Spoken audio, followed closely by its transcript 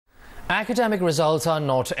Academic results are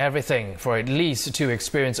not everything for at least two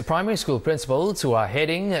experienced primary school principals who are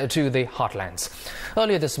heading to the heartlands.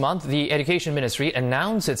 Earlier this month, the Education Ministry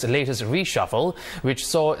announced its latest reshuffle, which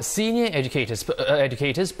saw senior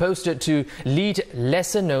educators posted to lead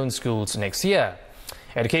lesser-known schools next year.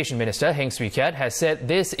 Education Minister Heng Swee Keat has said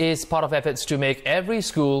this is part of efforts to make every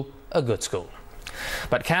school a good school.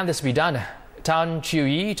 But can this be done? Tan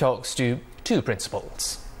Chiu-yi talks to two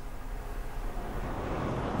principals.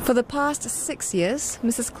 For the past 6 years,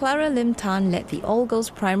 Mrs. Clara Lim-Tan led the all-girls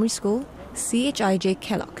primary school, CHIJ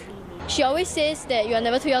Kellock. She always says that you are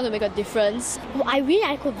never too young to make a difference. I wish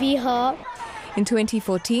I could be her. In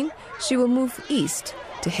 2014, she will move east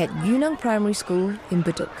to head Yu Neng Primary School in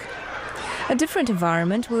Bedok. A different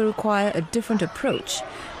environment will require a different approach,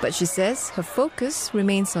 but she says her focus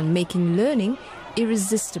remains on making learning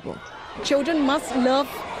irresistible. Children must love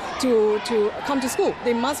to come to school.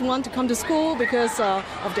 They must want to come to school because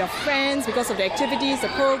of their friends, because of the activities, the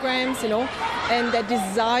programs, and their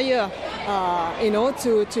desire,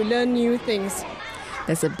 to learn new things.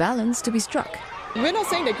 There's a balance to be struck. We're not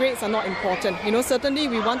saying that grades are not important. Certainly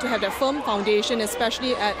we want to have that firm foundation,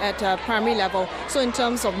 especially at primary level. So in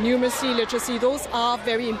terms of numeracy, literacy, those are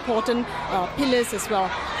very important pillars as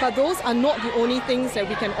well. But those are not the only things that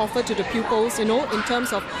we can offer to the pupils, in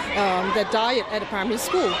terms of their diet at a primary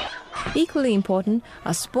school. Equally important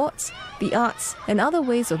are sports, the arts, and other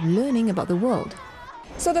ways of learning about the world.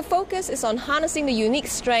 So the focus is on harnessing the unique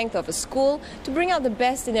strength of a school to bring out the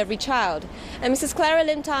best in every child. And Mrs. Clara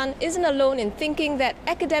Lim-Tan isn't alone in thinking that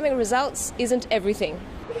academic results isn't everything.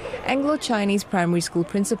 Anglo-Chinese primary school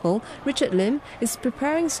principal Richard Lim is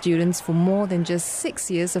preparing students for more than just 6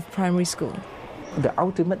 years of primary school. The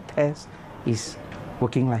ultimate test is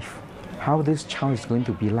working life. How this child is going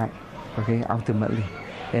to be like, ultimately.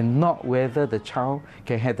 And not whether the child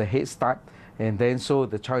can have the head start and then so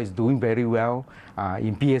the child is doing very well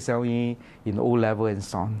in PSLE, in O-level and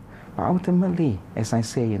so on. But ultimately, as I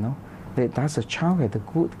say, that does a child have the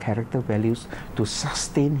good character values to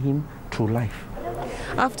sustain him through life.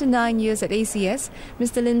 After 9 years at ACS,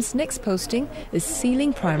 Mr. Lim's next posting is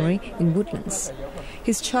Sealing Primary in Woodlands.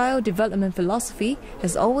 His child development philosophy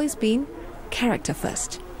has always been character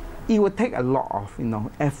first. It would take a lot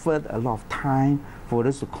of effort, a lot of time for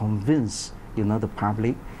us to convince the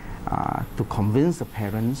public, to convince the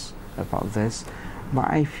parents about this. But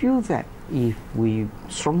I feel that if we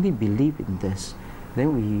strongly believe in this,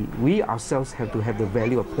 then we ourselves have to have the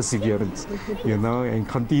value of perseverance, and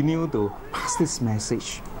continue to pass this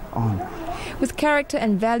message on. With character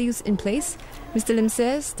and values in place, Mr. Lim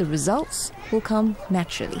says the results will come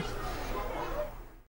naturally.